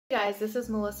Hey guys, this is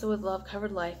Melissa with Love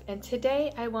Covered Life, and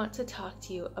today I want to talk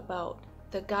to you about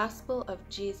the gospel of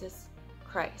Jesus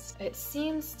Christ. It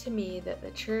seems to me that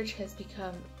the church has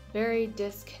become very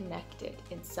disconnected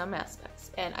in some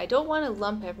aspects, and I don't want to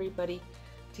lump everybody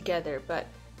together, but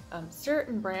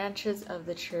certain branches of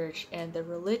the church and the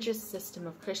religious system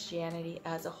of Christianity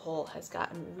as a whole has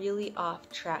gotten really off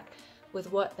track with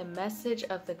what the message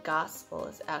of the gospel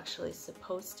is actually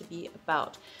supposed to be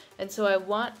about. And so I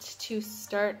want to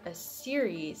start a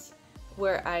series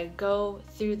where I go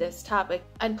through this topic.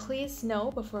 And please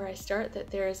know before I start that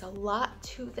there is a lot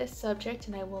to this subject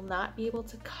and I will not be able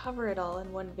to cover it all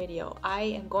in one video. I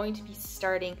am going to be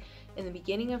starting in the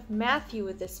beginning of Matthew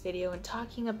with this video and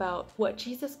talking about what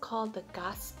Jesus called the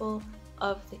gospel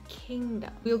of the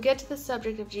kingdom. We'll get to the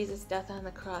subject of Jesus' death on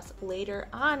the cross later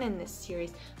on in this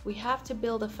series. We have to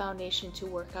build a foundation to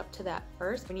work up to that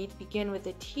first. We need to begin with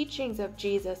the teachings of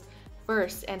Jesus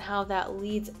first and how that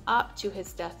leads up to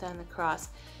his death on the cross.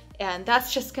 And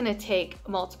that's just going to take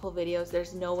multiple videos.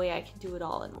 There's no way I can do it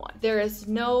all in one. There is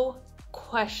no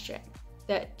question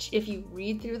that if you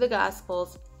read through the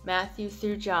Gospels, Matthew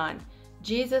through John,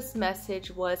 Jesus'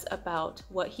 message was about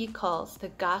what he calls the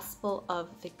gospel of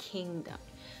the kingdom.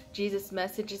 Jesus'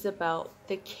 message is about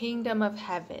the kingdom of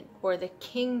heaven or the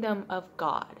kingdom of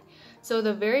God. So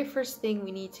the very first thing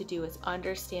we need to do is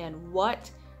understand what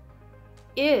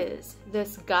is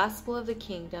this gospel of the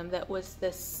kingdom that was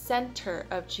the center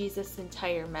of Jesus'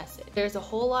 entire message. There's a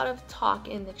whole lot of talk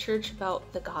in the church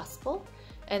about the gospel,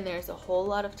 and there's a whole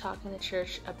lot of talk in the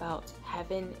church about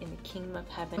heaven and the kingdom of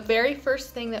heaven. The very first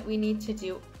thing that we need to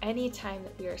do anytime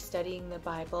that we are studying the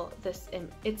Bible,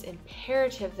 it's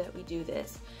imperative that we do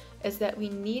this, is that we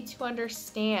need to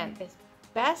understand as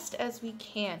best as we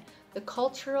can the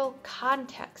cultural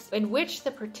context in which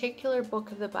the particular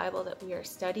book of the Bible that we are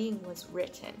studying was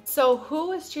written. So who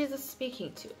was Jesus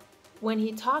speaking to when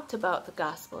he talked about the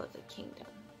gospel of the kingdom?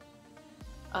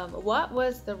 What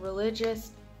was the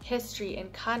religious history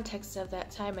and context of that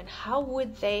time, and how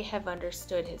would they have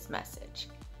understood his message?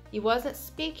 He wasn't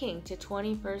speaking to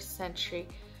 21st century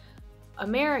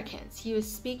Americans. He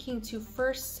was speaking to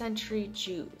first century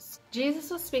Jews.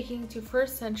 Jesus was speaking to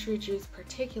first century Jews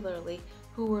particularly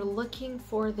who were looking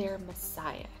for their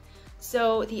Messiah.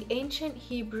 So the ancient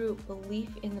Hebrew belief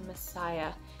in the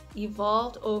Messiah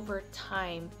evolved over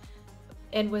time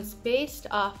and was based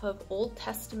off of Old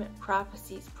Testament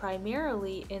prophecies,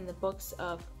 primarily in the books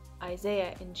of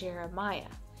Isaiah and Jeremiah.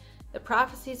 The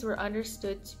prophecies were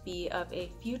understood to be of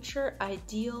a future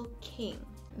ideal king.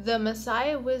 The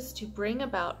Messiah was to bring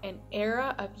about an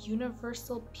era of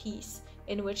universal peace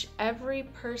in which every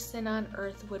person on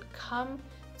earth would come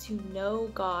to know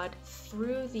God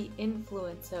through the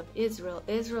influence of Israel.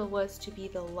 Israel was to be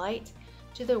the light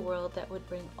to the world that would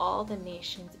bring all the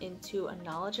nations into a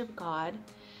knowledge of God.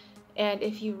 And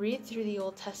if you read through the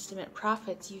Old Testament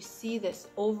prophets, you see this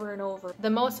over and over. The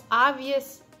most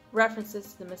obvious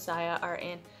references to the Messiah are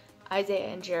in Isaiah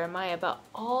and Jeremiah, but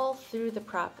all through the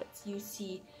prophets you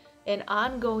see an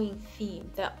ongoing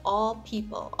theme that all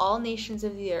people, all nations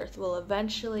of the earth will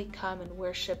eventually come and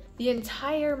worship. The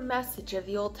entire message of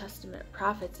the Old Testament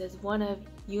prophets is one of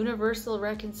universal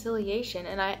reconciliation,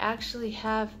 and I actually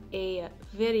have a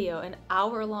video, an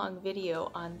hour-long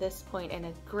video on this point, and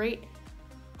a great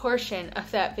portion of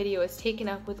that video is taken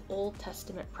up with Old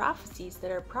Testament prophecies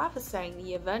that are prophesying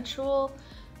the eventual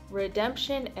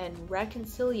redemption and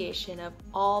reconciliation of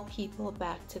all people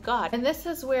back to God. And this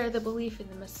is where the belief in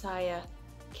the Messiah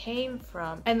came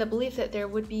from, and the belief that there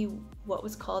would be what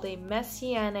was called a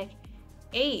messianic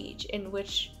age in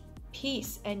which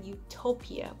peace and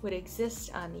utopia would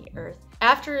exist on the earth.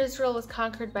 After Israel was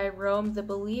conquered by Rome, the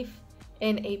belief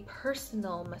in a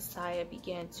personal Messiah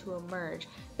began to emerge.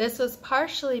 This was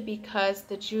partially because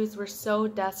the Jews were so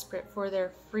desperate for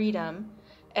their freedom,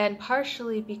 and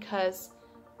partially because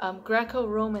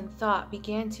Greco-Roman thought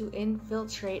began to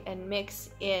infiltrate and mix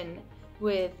in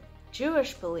with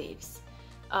Jewish beliefs.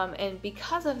 And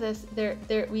because of this,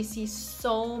 we see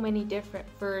so many different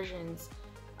versions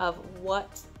of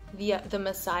what the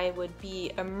Messiah would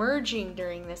be emerging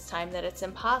during this time that it's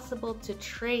impossible to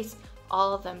trace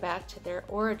all of them back to their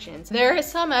origins. There is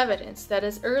some evidence that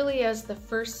as early as the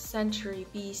 1st century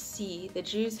BC, the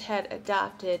Jews had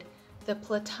adopted the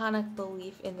Platonic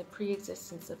belief in the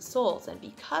pre-existence of souls, and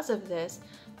because of this,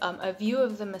 a view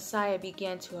of the Messiah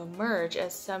began to emerge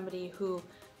as somebody who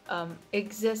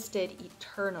existed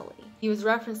eternally. He was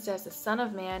referenced as the Son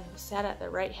of Man who sat at the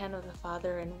right hand of the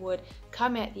Father and would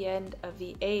come at the end of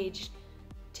the age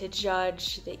to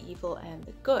judge the evil and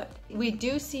the good. We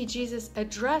do see Jesus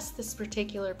address this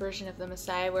particular version of the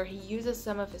Messiah where he uses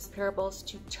some of his parables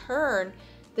to turn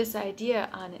this idea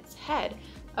on its head.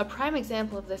 A prime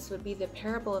example of this would be the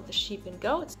parable of the sheep and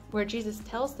goats, where Jesus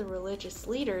tells the religious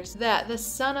leaders that the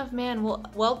Son of Man will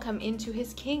welcome into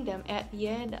his kingdom at the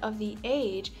end of the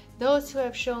age those who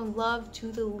have shown love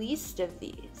to the least of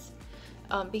these.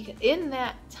 Because in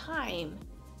that time,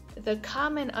 the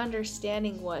common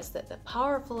understanding was that the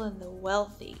powerful and the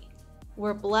wealthy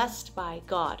were blessed by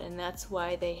God, and that's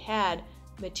why they had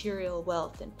material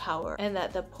wealth and power, and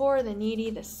that the poor, the needy,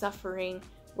 the suffering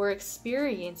were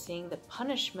experiencing the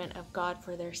punishment of God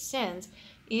for their sins,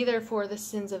 either for the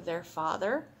sins of their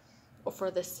father, or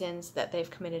for the sins that they've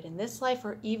committed in this life,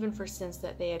 or even for sins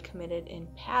that they had committed in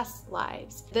past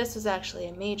lives. This was actually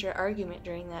a major argument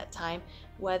during that time,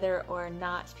 whether or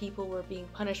not people were being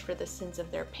punished for the sins of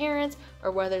their parents,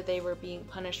 or whether they were being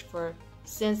punished for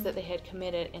sins that they had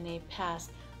committed in a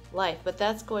past life. But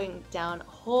that's going down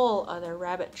a whole other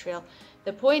rabbit trail.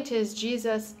 The point is,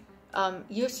 Jesus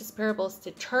used his parables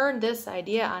to turn this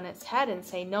idea on its head and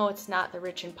say, no, it's not the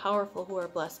rich and powerful who are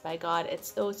blessed by God.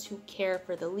 It's those who care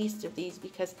for the least of these,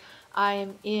 because I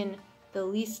am in the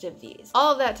least of these.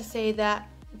 All of that to say that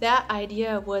that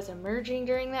idea was emerging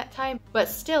during that time, but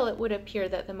still it would appear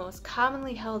that the most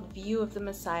commonly held view of the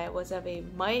Messiah was of a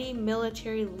mighty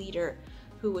military leader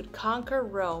who would conquer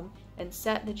Rome and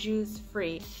set the Jews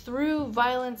free through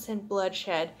violence and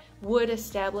bloodshed, would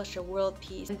establish a world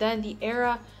peace. And then the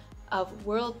era of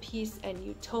world peace and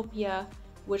utopia,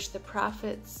 which the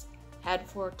prophets had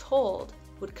foretold,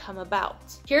 would come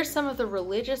about. Here's some of the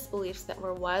religious beliefs that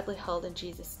were widely held in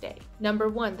Jesus' day. Number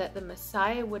one, that the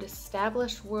Messiah would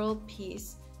establish world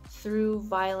peace through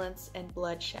violence and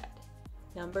bloodshed.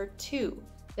 Number two,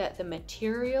 that the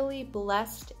materially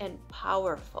blessed and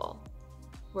powerful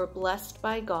were blessed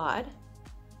by God,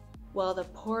 while the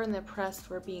poor and the oppressed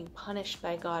were being punished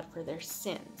by God for their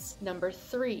sins. Number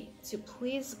three, to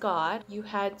please God, you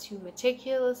had to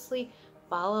meticulously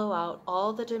follow out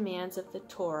all the demands of the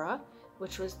Torah,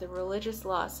 which was the religious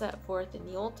law set forth in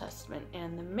the Old Testament,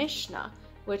 and the Mishnah,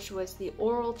 which was the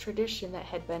oral tradition that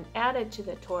had been added to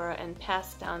the Torah and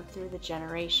passed down through the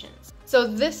generations. So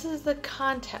this is the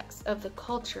context of the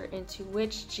culture into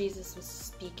which Jesus was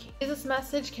speaking. Jesus'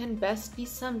 message can best be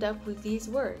summed up with these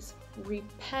words: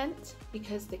 repent,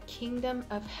 because the kingdom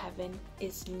of heaven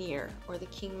is near, or the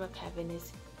kingdom of heaven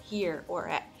is here or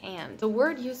at hand. The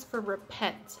word used for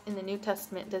repent in the New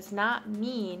Testament does not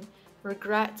mean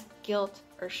regret, guilt,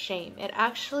 or shame. It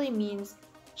actually means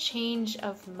change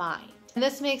of mind. And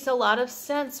this makes a lot of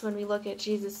sense when we look at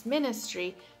Jesus'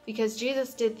 ministry, because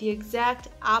Jesus did the exact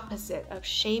opposite of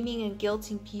shaming and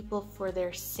guilting people for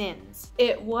their sins.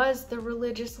 It was the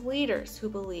religious leaders who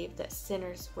believed that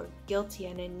sinners were guilty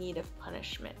and in need of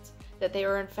punishment, that they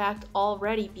were in fact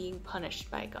already being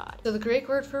punished by God. So the Greek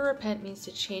word for repent means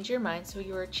to change your mind, so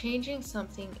you are changing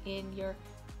something in your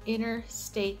inner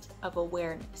state of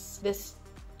awareness. This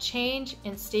change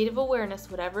in state of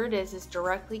awareness, whatever it is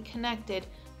directly connected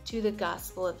to the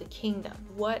gospel of the kingdom.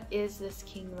 What is this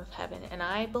kingdom of heaven? And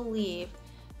I believe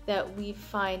that we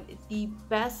find the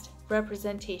best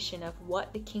representation of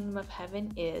what the kingdom of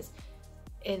heaven is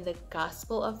in the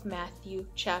Gospel of Matthew,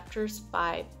 chapters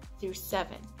 5 through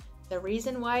 7. The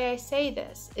reason why I say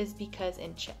this is because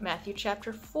in Matthew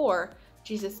chapter 4,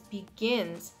 Jesus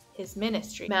begins his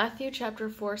ministry. Matthew chapter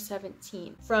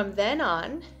 4:17. From then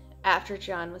on, after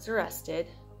John was arrested,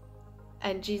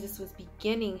 and Jesus was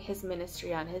beginning his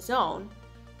ministry on his own,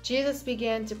 Jesus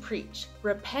began to preach,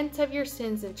 repent of your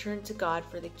sins and turn to God,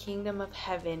 for the kingdom of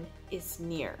heaven is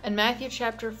near. And Matthew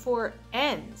chapter 4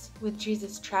 ends with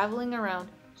Jesus traveling around,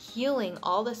 healing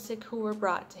all the sick who were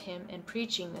brought to him and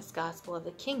preaching this gospel of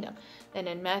the kingdom. Then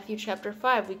in Matthew chapter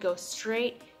 5, we go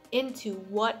straight into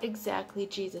what exactly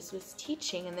Jesus was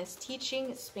teaching, and this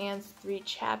teaching spans 3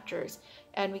 chapters,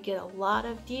 and we get a lot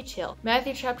of detail.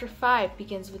 Matthew chapter 5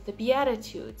 begins with the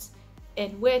Beatitudes,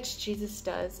 in which Jesus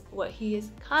does what he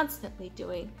is constantly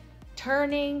doing,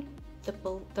 turning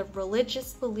the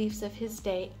religious beliefs of his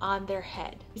day on their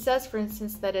head. He says, for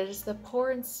instance, that it is the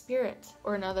poor in spirit,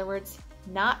 or in other words,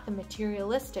 not the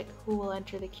materialistic, who will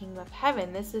enter the kingdom of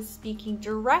heaven. This is speaking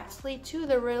directly to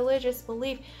the religious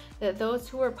belief that those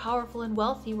who are powerful and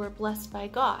wealthy were blessed by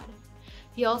God.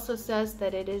 He also says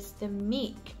that it is the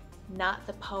meek, not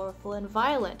the powerful and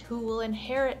violent, who will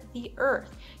inherit the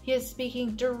earth. He is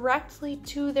speaking directly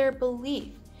to their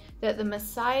belief that the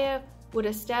Messiah would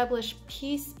establish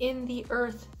peace in the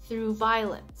earth through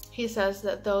violence. He says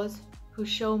that those who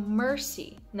show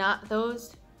mercy, not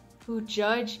those who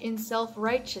judge in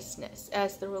self-righteousness,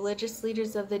 as the religious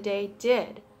leaders of the day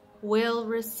did, will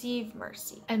receive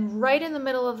mercy. And right in the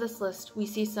middle of this list, we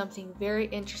see something very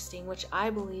interesting, which I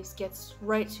believe gets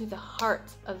right to the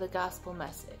heart of the gospel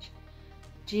message.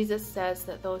 Jesus says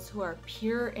that those who are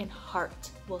pure in heart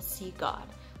will see God.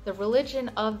 The religion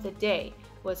of the day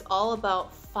was all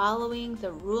about following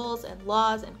the rules and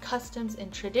laws and customs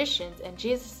and traditions, and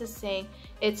Jesus is saying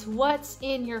it's what's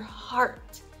in your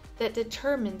heart that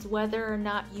determines whether or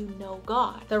not you know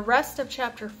God. The rest of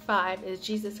chapter 5 is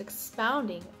Jesus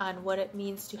expounding on what it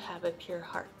means to have a pure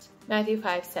heart. Matthew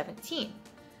 5:17.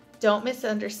 Don't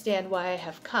misunderstand why I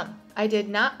have come. I did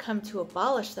not come to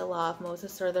abolish the law of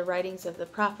Moses or the writings of the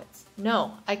prophets.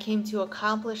 No, I came to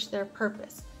accomplish their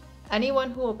purpose.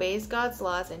 Anyone who obeys God's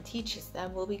laws and teaches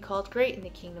them will be called great in the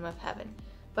kingdom of heaven.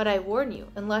 But I warn you,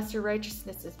 unless your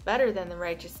righteousness is better than the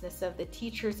righteousness of the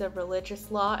teachers of religious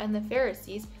law and the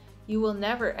Pharisees, you will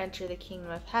never enter the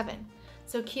kingdom of heaven.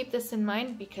 So keep this in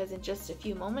mind, because in just a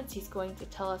few moments he's going to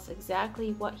tell us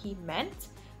exactly what he meant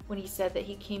when he said that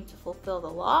he came to fulfill the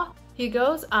law. He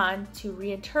goes on to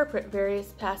reinterpret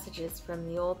various passages from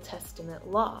the Old Testament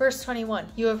law. Verse 21,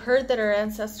 you have heard that our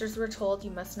ancestors were told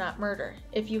you must not murder.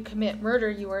 If you commit murder,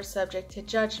 you are subject to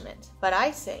judgment. But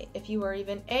I say, if you are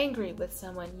even angry with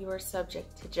someone, you are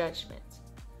subject to judgment.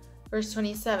 Verse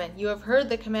 27, you have heard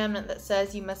the commandment that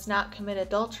says you must not commit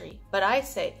adultery. But I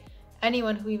say,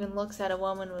 anyone who even looks at a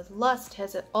woman with lust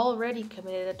has already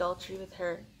committed adultery with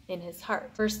her in his heart.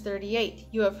 Verse 38,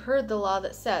 you have heard the law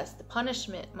that says the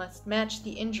punishment must match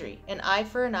the injury, an eye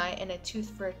for an eye and a tooth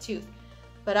for a tooth.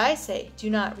 But I say, do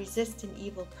not resist an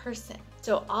evil person.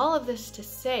 So all of this to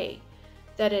say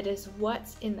that it is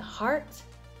what's in the heart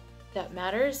that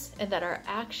matters, and that our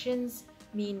actions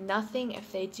mean nothing if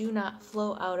they do not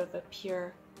flow out of a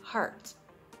pure heart.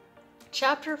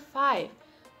 Chapter 5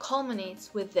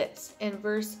 culminates with this in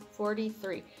verse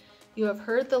 43. You have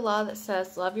heard the law that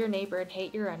says, love your neighbor and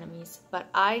hate your enemies. But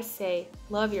I say,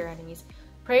 love your enemies.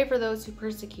 Pray for those who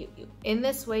persecute you. In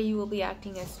this way you will be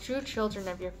acting as true children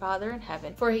of your Father in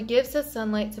heaven. For he gives us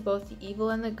sunlight to both the evil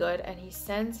and the good, and he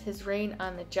sends his rain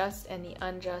on the just and the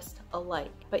unjust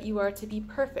alike. But you are to be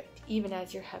perfect, even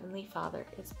as your heavenly Father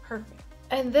is perfect.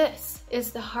 And this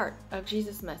is the heart of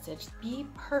Jesus' message. Be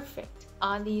perfect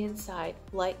on the inside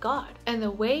like God. And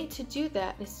the way to do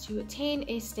that is to attain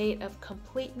a state of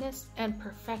completeness and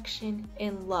perfection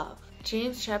in love.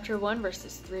 James chapter 1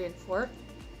 verses 3 and 4.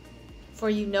 For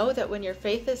you know that when your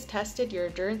faith is tested, your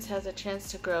endurance has a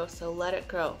chance to grow, so let it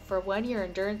grow. For when your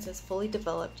endurance is fully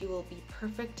developed, you will be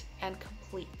perfect and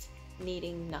complete,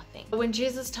 needing nothing. When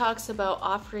Jesus talks about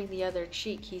offering the other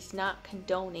cheek, he's not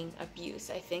condoning abuse.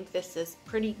 I think this is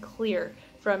pretty clear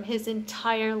from his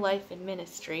entire life and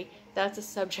ministry. That's a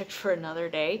subject for another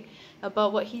day.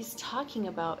 But what he's talking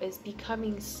about is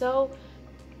becoming so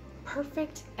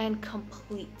perfect and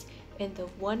complete in the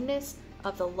oneness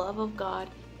of the love of God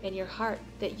in your heart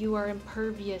that you are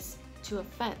impervious to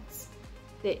offense,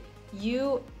 that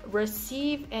you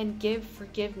receive and give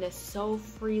forgiveness so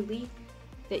freely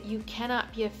that you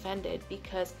cannot be offended,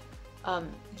 because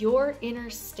your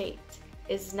inner state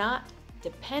is not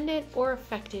dependent or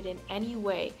affected in any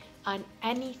way on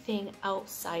anything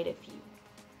outside of you,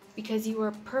 because you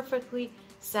are perfectly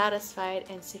satisfied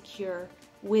and secure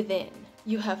within.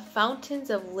 You have fountains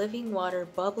of living water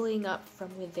bubbling up from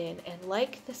within, and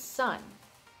like the sun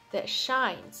that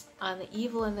shines on the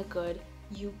evil and the good,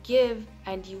 you give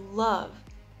and you love,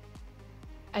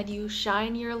 and you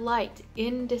shine your light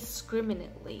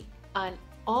indiscriminately on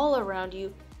all around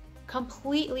you,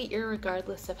 completely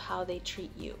irregardless of how they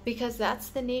treat you. Because that's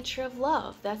the nature of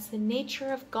love. That's the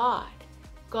nature of God.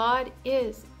 God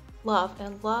is love,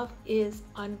 and love is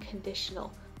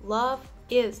unconditional. Love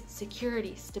is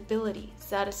security, stability,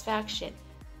 satisfaction,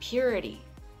 purity,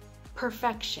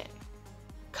 perfection,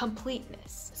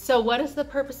 completeness. So what is the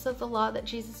purpose of the law that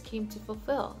Jesus came to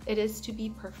fulfill? It is to be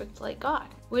perfect like God,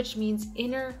 which means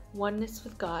inner oneness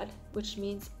with God, which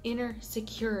means inner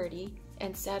security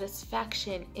and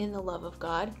satisfaction in the love of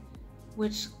God,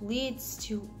 which leads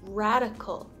to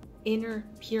radical inner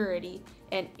purity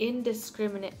and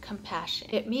indiscriminate compassion.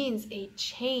 It means a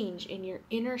change in your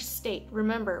inner state.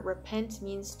 Remember, repent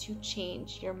means to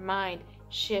change your mind,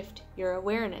 shift your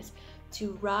awareness,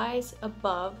 to rise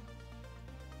above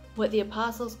what the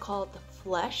apostles called the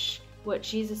flesh, what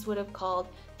Jesus would have called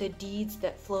the deeds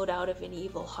that flowed out of an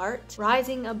evil heart,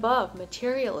 rising above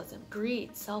materialism,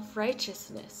 greed,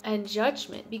 self-righteousness, and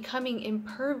judgment, becoming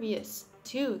impervious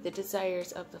to the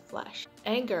desires of the flesh,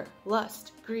 anger,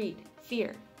 lust, greed,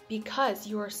 fear, because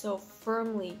you are so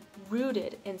firmly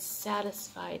rooted and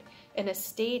satisfied in a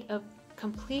state of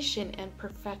completion and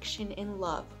perfection in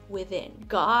love within.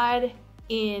 God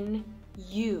in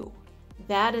you.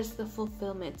 That is the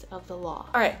fulfillment of the law.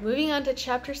 All right, moving on to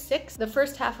chapter 6. The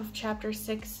first half of chapter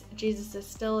 6, Jesus is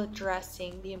still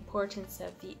addressing the importance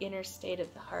of the inner state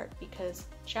of the heart because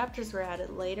chapters were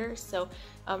added later, so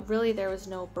really there was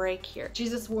no break here.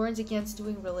 Jesus warns against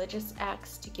doing religious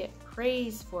acts to get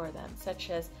praise for them, such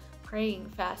as praying,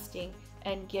 fasting,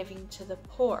 and giving to the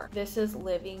poor. This is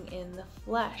living in the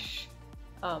flesh.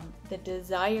 The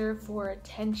desire for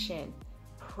attention,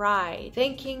 pride,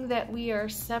 thinking that we are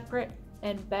separate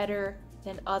and better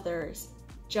than others,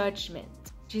 judgment.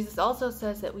 Jesus also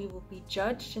says that we will be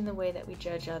judged in the way that we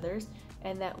judge others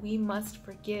and that we must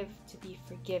forgive to be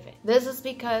forgiven. This is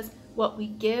because what we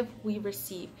give, we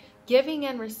receive. Giving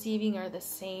and receiving are the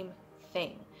same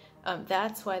thing.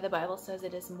 That's why the Bible says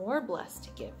it is more blessed to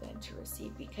give than to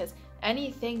receive, because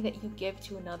anything that you give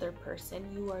to another person,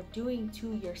 you are doing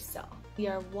to yourself. We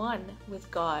are one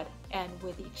with God and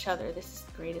with each other. This is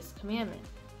the greatest commandment.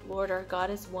 Lord our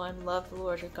God is one. Love the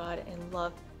Lord your God and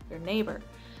love your neighbor.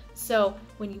 So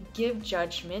when you give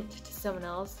judgment to someone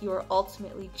else, you are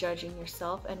ultimately judging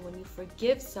yourself. And when you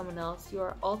forgive someone else, you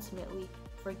are ultimately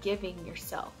forgiving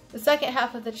yourself. The second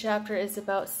half of the chapter is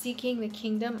about seeking the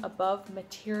kingdom above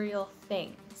material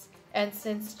things. And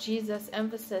since Jesus'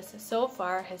 emphasis so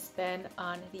far has been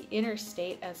on the inner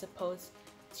state as opposed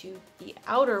to the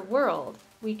outer world,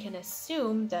 we can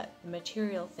assume that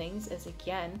material things is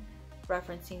again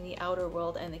referencing the outer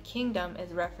world and the kingdom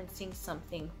is referencing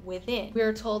something within. We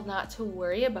are told not to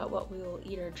worry about what we will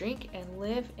eat or drink and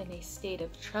live in a state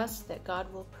of trust that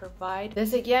God will provide.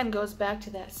 This again goes back to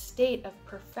that state of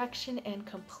perfection and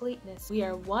completeness. We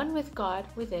are one with God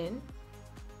within,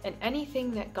 and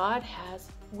anything that God has,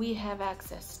 we have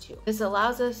access to. This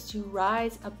allows us to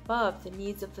rise above the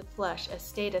needs of the flesh, a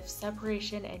state of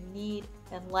separation and need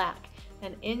and lack,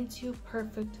 and into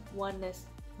perfect oneness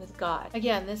with God.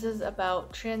 Again, this is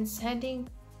about transcending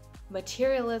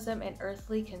materialism and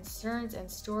earthly concerns and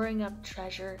storing up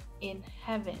treasure in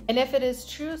heaven. And if it is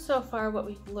true so far what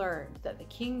we've learned, that the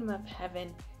kingdom of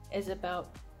heaven is about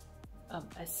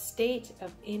a state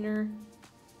of inner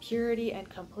purity and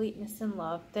completeness and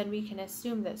love, then we can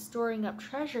assume that storing up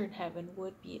treasure in heaven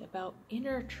would be about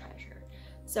inner treasure.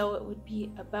 So it would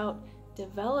be about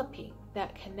developing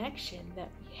that connection that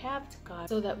we have to God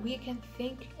so that we can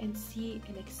think and see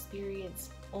and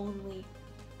experience only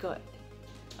good.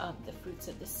 The fruits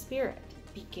of the Spirit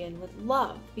begin with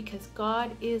love because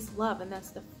God is love, and that's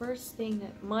the first thing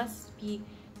that must be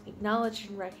acknowledged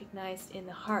and recognized in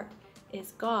the heart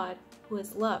is God who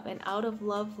is love, and out of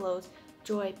love flows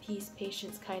joy, peace,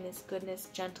 patience, kindness, goodness,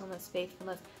 gentleness,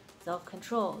 faithfulness,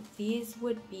 self-control. These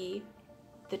would be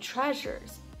the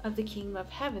treasures of the kingdom of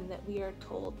heaven that we are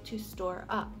told to store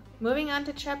up. Moving on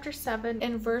to chapter 7,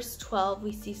 in verse 12,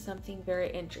 we see something very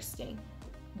interesting.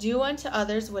 Do unto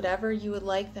others whatever you would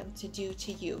like them to do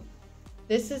to you.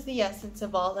 This is the essence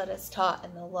of all that is taught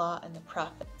in the law and the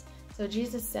prophets. So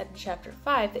Jesus said in chapter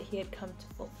 5 that he had come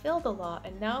to fulfill the law,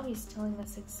 and now he's telling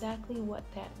us exactly what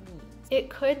that means. It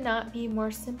could not be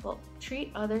more simple.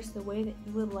 Treat others the way that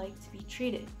you would like to be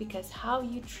treated, because how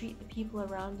you treat the people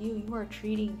around you, you are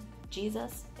treating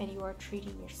Jesus and you are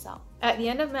treating yourself. At the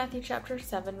end of Matthew chapter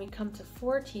 7, we come to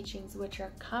 4 teachings which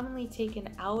are commonly taken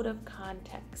out of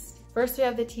context. First, we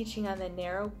have the teaching on the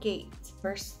narrow gate.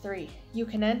 Verse 3, you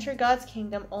can enter God's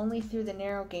kingdom only through the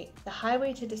narrow gate. The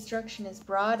highway to destruction is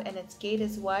broad and its gate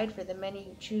is wide for the many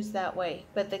who choose that way.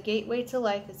 But the gateway to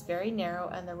life is very narrow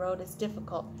and the road is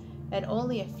difficult, and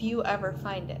only a few ever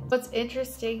find it. What's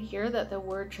interesting here that the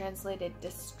word translated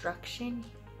destruction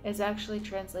is actually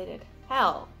translated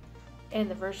hell in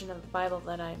the version of the Bible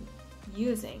that I'm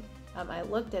using. I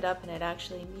looked it up and it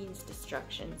actually means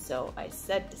destruction, so I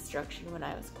said destruction when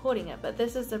I was quoting it. But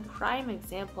this is a prime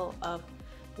example of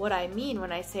what I mean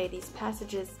when I say these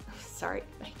passages. Sorry,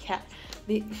 my cat.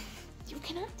 You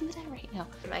cannot do that right now.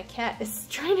 My cat is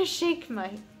trying to shake my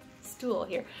stool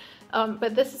here.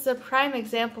 But this is a prime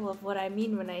example of what I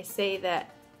mean when I say that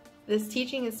this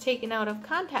teaching is taken out of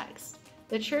context.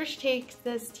 The church takes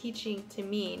this teaching to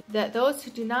mean that those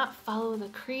who do not follow the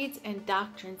creeds and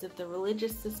doctrines of the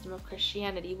religious system of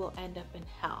Christianity will end up in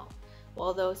hell,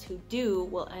 while those who do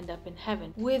will end up in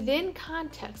heaven. Within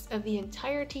context of the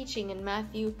entire teaching in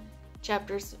Matthew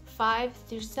chapters 5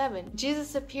 through 7,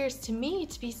 Jesus appears to me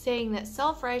to be saying that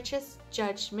self-righteous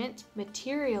judgment,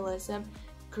 materialism,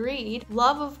 greed,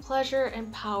 love of pleasure and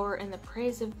power, and the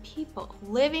praise of people,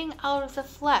 living out of the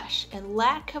flesh, and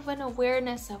lack of an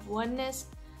awareness of oneness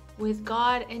with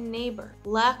God and neighbor,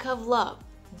 lack of love.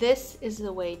 This is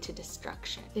the way to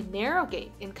destruction. The narrow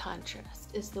gate, in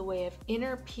contrast, is the way of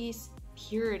inner peace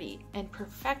purity and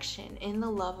perfection in the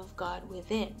love of God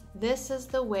within. This is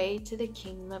the way to the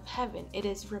kingdom of heaven. It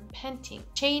is repenting,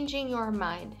 changing your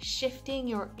mind, shifting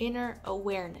your inner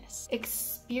awareness,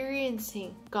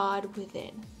 experiencing God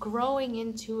within, growing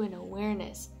into an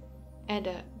awareness and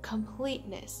a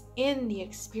completeness in the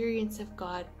experience of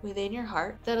God within your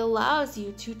heart that allows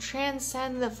you to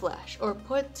transcend the flesh or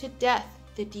put to death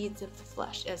the deeds of the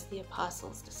flesh, as the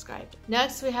apostles described.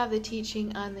 Next, we have the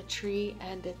teaching on the tree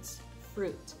and its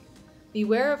fruit.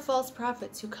 Beware of false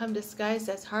prophets who come disguised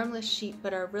as harmless sheep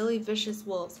but are really vicious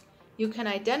wolves. You can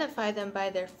identify them by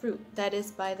their fruit, that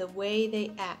is, by the way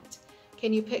they act.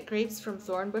 Can you pick grapes from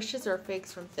thorn bushes or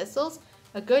figs from thistles?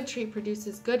 A good tree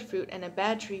produces good fruit, and a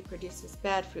bad tree produces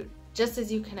bad fruit. Just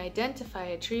as you can identify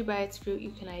a tree by its fruit,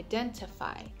 you can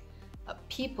identify a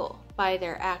people by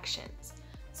their actions.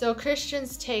 So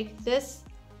Christians take this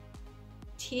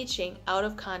teaching out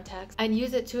of context and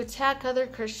use it to attack other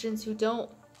Christians who don't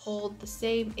hold the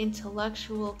same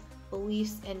intellectual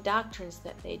beliefs and doctrines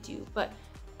that they do. But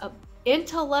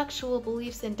intellectual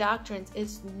beliefs and doctrines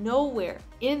is nowhere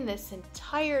in this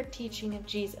entire teaching of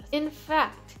Jesus. In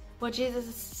fact, what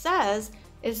Jesus says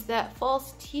is that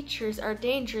false teachers are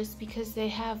dangerous because they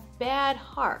have bad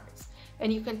hearts.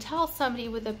 And you can tell somebody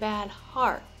with a bad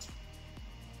heart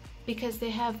because they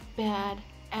have bad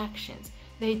actions.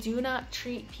 They do not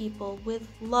treat people with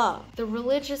love. The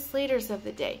religious leaders of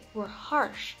the day were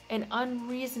harsh and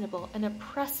unreasonable and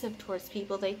oppressive towards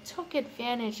people. They took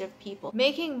advantage of people,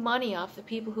 making money off the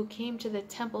people who came to the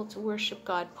temple to worship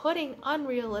God, putting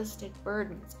unrealistic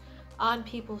burdens on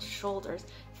people's shoulders,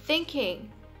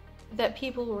 thinking that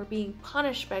people were being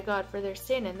punished by God for their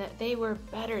sin and that they were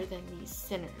better than these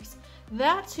sinners.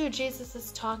 That's who Jesus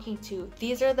is talking to.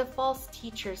 These are the false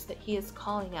teachers that he is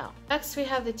calling out. Next, we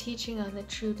have the teaching on the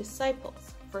true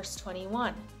disciples. Verse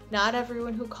 21. Not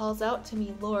everyone who calls out to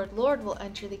me, Lord, Lord, will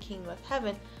enter the kingdom of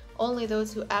heaven. Only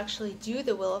those who actually do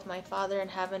the will of my Father in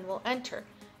heaven will enter.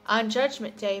 On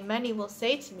judgment day, many will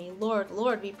say to me, Lord,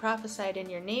 Lord, we prophesied in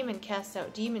your name and cast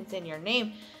out demons in your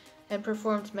name and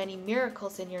performed many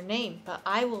miracles in your name. But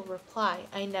I will reply,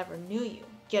 I never knew you.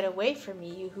 Get away from me,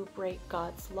 you who break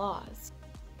God's laws.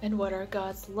 And what are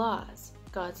God's laws?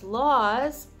 God's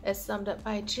laws, as summed up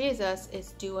by Jesus,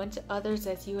 is do unto others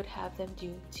as you would have them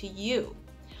do to you.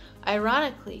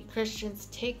 Ironically, Christians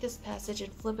take this passage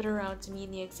and flip it around to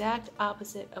mean the exact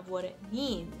opposite of what it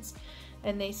means.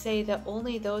 And they say that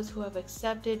only those who have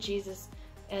accepted Jesus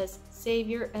as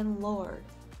Savior and Lord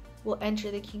will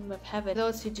enter the kingdom of heaven.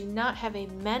 Those who do not have a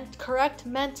correct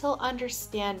mental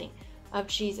understanding of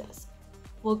Jesus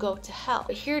will go to hell.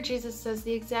 But here Jesus says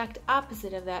the exact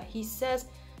opposite of that. He says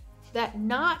that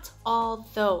not all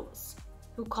those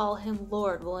who call him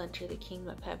Lord will enter the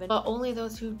kingdom of heaven, but only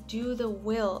those who do the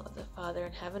will of the Father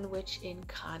in heaven, which in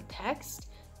context,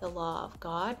 the law of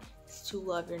God is to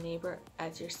love your neighbor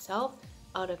as yourself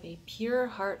out of a pure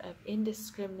heart of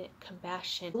indiscriminate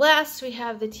compassion. Last, we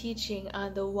have the teaching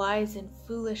on the wise and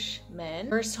foolish men.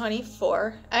 Verse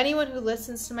 24, anyone who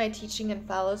listens to my teaching and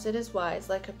follows it is wise,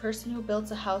 like a person who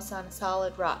builds a house on a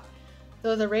solid rock.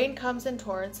 Though the rain comes in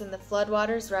torrents and the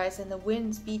floodwaters rise and the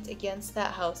winds beat against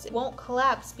that house, it won't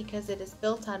collapse because it is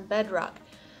built on bedrock.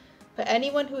 But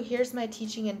anyone who hears my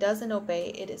teaching and doesn't obey,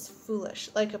 it is foolish,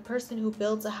 like a person who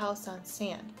builds a house on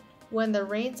sand. When the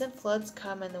rains and floods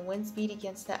come and the winds beat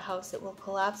against that house, it will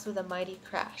collapse with a mighty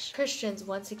crash. Christians,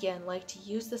 once again, like to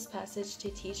use this passage to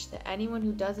teach that anyone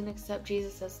who doesn't accept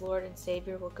Jesus as Lord and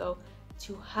Savior will go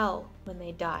to hell when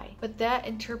they die. But that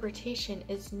interpretation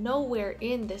is nowhere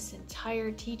in this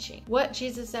entire teaching. What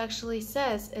Jesus actually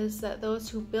says is that those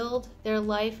who build their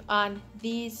life on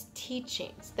these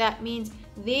teachings, that means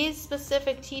these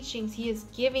specific teachings he is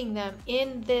giving them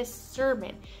in this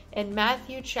sermon in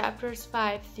Matthew chapters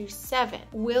 5 through 7,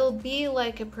 will be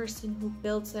like a person who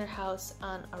builds their house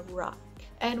on a rock.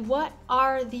 And what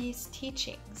are these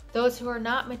teachings? Those who are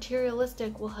not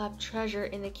materialistic will have treasure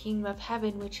in the kingdom of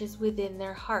heaven, which is within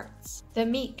their hearts. The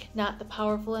meek, not the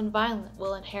powerful and violent,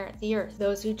 will inherit the earth.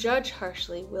 Those who judge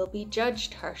harshly will be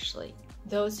judged harshly.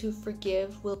 Those who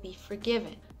forgive will be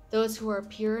forgiven. Those who are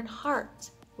pure in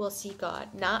heart will see God,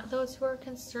 not those who are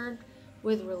concerned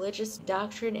with religious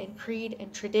doctrine and creed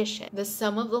and tradition. The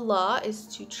sum of the law is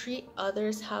to treat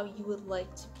others how you would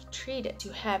like to be treated,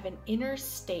 to have an inner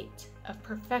state of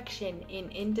perfection in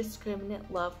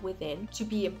indiscriminate love within, to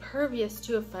be impervious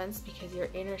to offense because your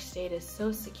inner state is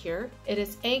so secure. It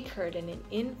is anchored in an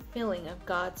infilling of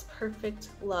God's perfect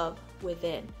love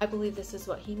within. I believe this is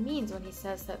what he means when he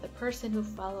says that the person who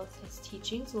follows his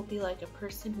teachings will be like a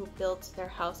person who builds their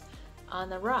house on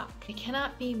the rock. They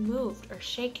cannot be moved or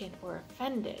shaken or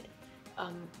offended.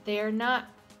 They are not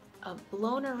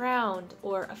blown around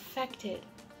or affected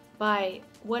by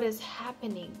what is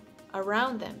happening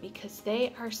around them, because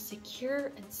they are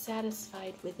secure and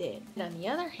satisfied within. And on the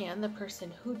other hand, the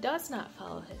person who does not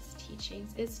follow his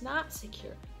teachings is not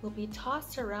secure, will be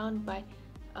tossed around by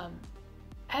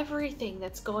everything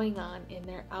that's going on in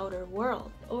their outer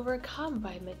world, overcome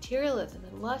by materialism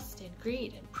and lust and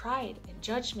greed and pride and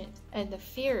judgment and the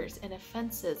fears and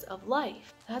offenses of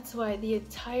life. That's why the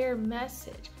entire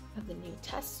message of the New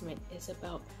Testament is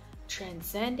about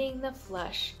transcending the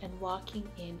flesh and walking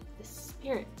in the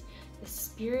Spirit. The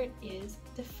Spirit is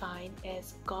defined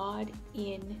as God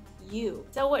in you.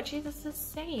 So what Jesus is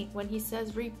saying when he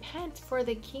says, repent for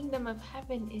the kingdom of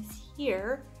heaven is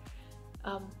here,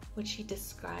 which he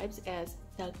describes as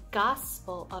the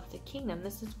gospel of the kingdom.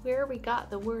 This is where we got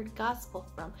the word gospel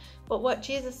from. But what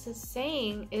Jesus is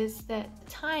saying is that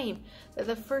the time that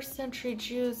the first century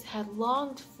Jews had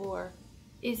longed for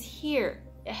is here.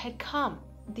 It had come.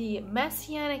 The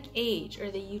messianic age,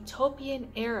 or the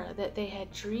utopian era that they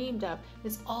had dreamed of,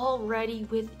 is already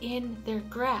within their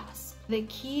grasp. The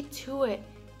key to it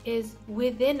is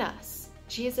within us.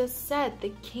 Jesus said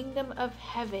the kingdom of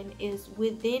heaven is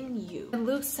within you. In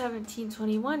Luke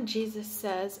 17:21, Jesus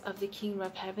says of the kingdom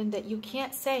of heaven that you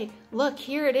can't say, look,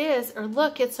 here it is, or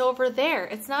look, it's over there.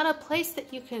 It's not a place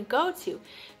that you can go to,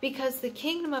 because the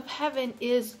kingdom of heaven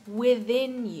is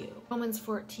within you. Romans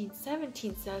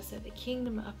 14:17 says that the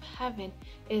kingdom of heaven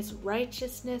is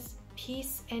righteousness,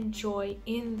 peace, and joy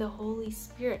in the Holy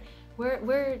Spirit.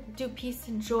 Where do peace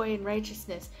and joy and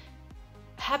righteousness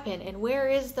happen, and where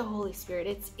is the Holy Spirit?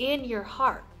 It's in your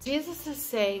heart. Jesus is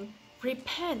saying,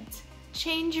 repent,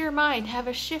 change your mind, have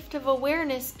a shift of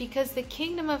awareness, because the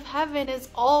kingdom of heaven is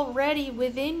already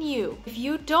within you. If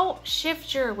you don't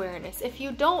shift your awareness, if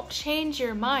you don't change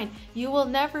your mind, you will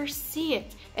never see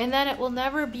it, and then it will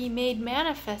never be made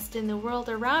manifest in the world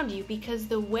around you, because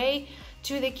the way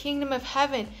to the kingdom of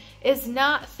heaven is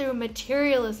not through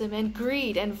materialism and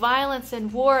greed and violence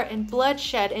and war and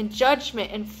bloodshed and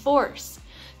judgment and force.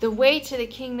 The way to the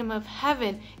kingdom of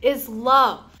heaven is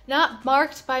love, not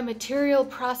marked by material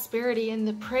prosperity and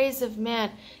the praise of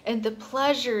man and the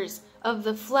pleasures of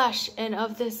the flesh and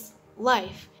of this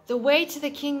life. The way to the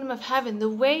kingdom of heaven, the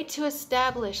way to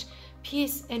establish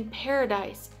peace and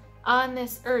paradise on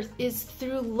this earth, is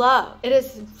through love. It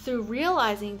is through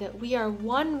realizing that we are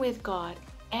one with God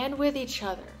and with each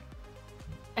other,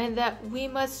 and that we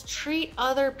must treat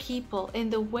other people in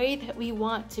the way that we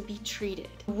want to be treated.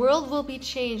 The world will be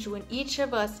changed when each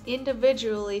of us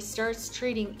individually starts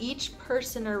treating each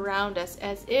person around us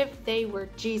as if they were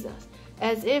Jesus,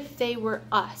 as if they were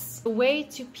us. The way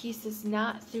to peace is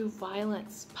not through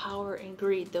violence, power, and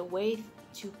greed. The way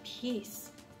to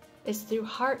peace is through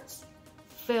hearts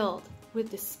filled with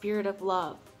the Spirit of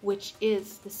love, which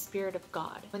is the Spirit of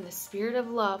God. When the Spirit of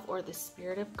love, or the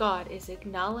Spirit of God, is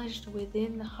acknowledged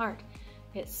within the heart,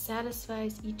 it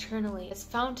satisfies eternally as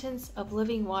fountains of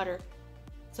living water,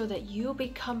 so that you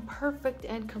become perfect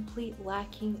and complete,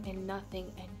 lacking in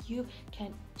nothing, and you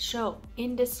can show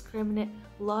indiscriminate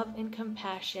love and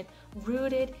compassion,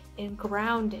 rooted and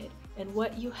grounded in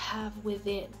what you have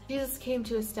within. Jesus came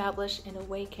to establish and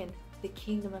awaken the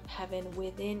kingdom of heaven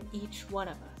within each one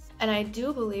of us. And I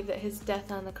do believe that his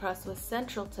death on the cross was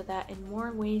central to that in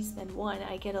more ways than one.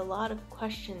 I get a lot of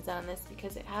questions on this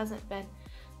because it hasn't been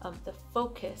the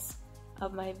focus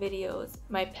of my videos,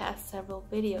 my past several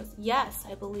videos. Yes,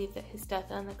 I believe that his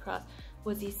death on the cross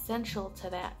was essential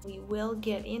to that. We will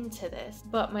get into this.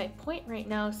 But my point right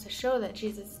now is to show that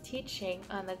Jesus' teaching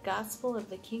on the gospel of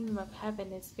the kingdom of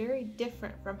heaven is very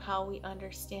different from how we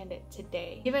understand it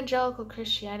today. Evangelical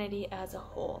Christianity as a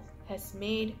whole has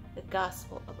made the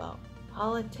gospel about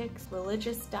politics,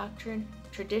 religious doctrine,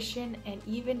 tradition, and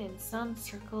even in some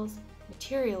circles,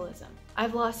 materialism.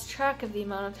 I've lost track of the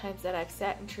amount of times that I've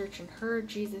sat in church and heard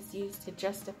Jesus used to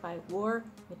justify war,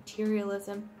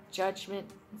 materialism, judgment,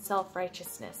 and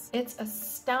self-righteousness. It's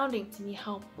astounding to me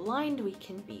how blind we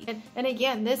can be. And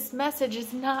again, this message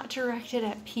is not directed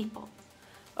at people.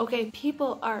 Okay,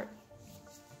 people are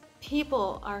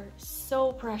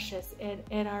so precious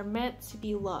and are meant to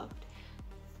be loved.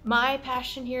 My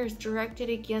passion here is directed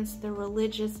against the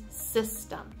religious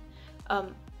system.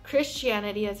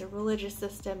 Christianity as a religious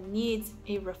system needs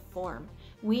a reform.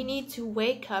 We need to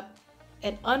wake up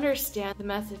and understand the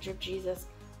message of Jesus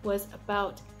was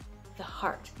about the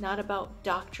heart, not about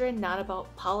doctrine, not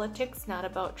about politics, not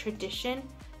about tradition,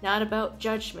 not about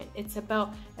judgment. It's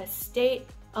about a state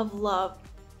of love,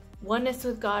 oneness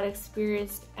with God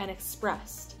experienced and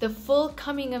expressed. The full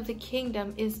coming of the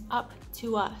kingdom is up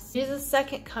to us. Jesus'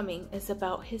 second coming is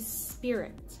about his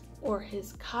Spirit. or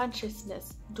his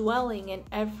consciousness dwelling in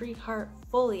every heart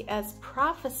fully, as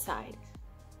prophesied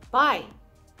by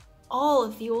all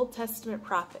of the Old Testament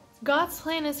prophets. God's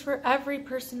plan is for every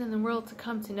person in the world to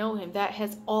come to know him. That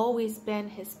has always been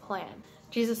his plan.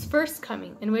 Jesus' first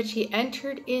coming, in which he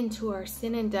entered into our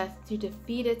sin and death to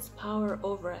defeat its power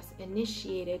over us,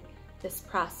 initiated this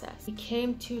process. He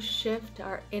came to shift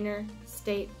our inner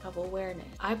state of awareness.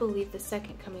 I believe the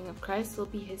second coming of Christ will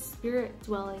be his spirit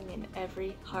dwelling in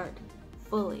every heart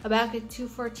fully. Habakkuk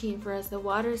 2:14, for as the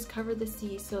waters cover the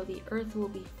sea, so the earth will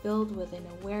be filled with an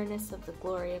awareness of the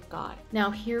glory of God.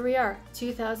 Now here we are,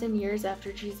 2,000 years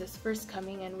after Jesus' first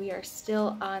coming, and we are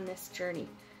still on this journey.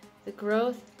 The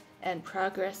growth and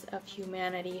progress of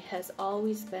humanity has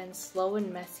always been slow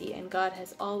and messy, and God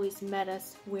has always met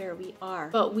us where we are.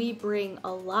 But we bring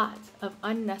a lot of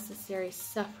unnecessary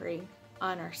suffering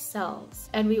on ourselves,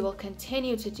 and we will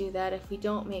continue to do that if we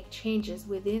don't make changes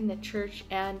within the church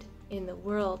and in the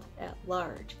world at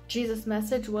large. Jesus'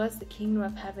 message was, the kingdom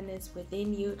of heaven is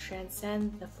within you.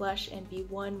 Transcend the flesh and be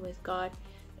one with God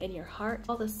in your heart.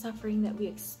 All the suffering that we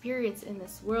experience in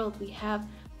this world, we have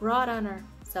brought on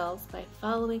ourselves by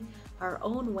following our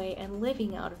own way and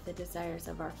living out of the desires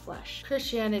of our flesh.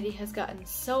 Christianity has gotten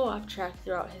so off track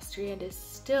throughout history and is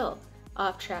still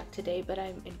off track today, but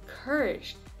I'm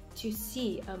encouraged to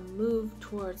see a move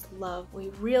towards love. We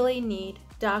really need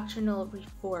doctrinal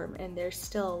reform, and there's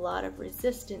still a lot of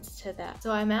resistance to that.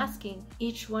 So I'm asking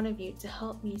each one of you to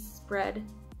help me spread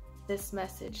this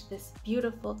message, this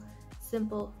beautiful,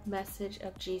 simple message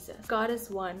of Jesus. God is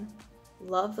one.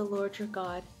 Love the Lord your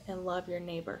God and love your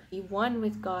neighbor. Be one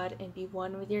with God and be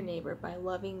one with your neighbor by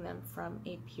loving them from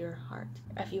a pure heart.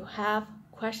 If you have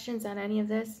questions on any of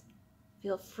this,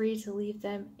 feel free to leave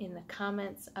them in the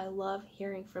comments. I love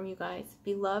hearing from you guys.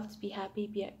 Be loved, be happy,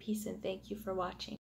 be at peace, and thank you for watching.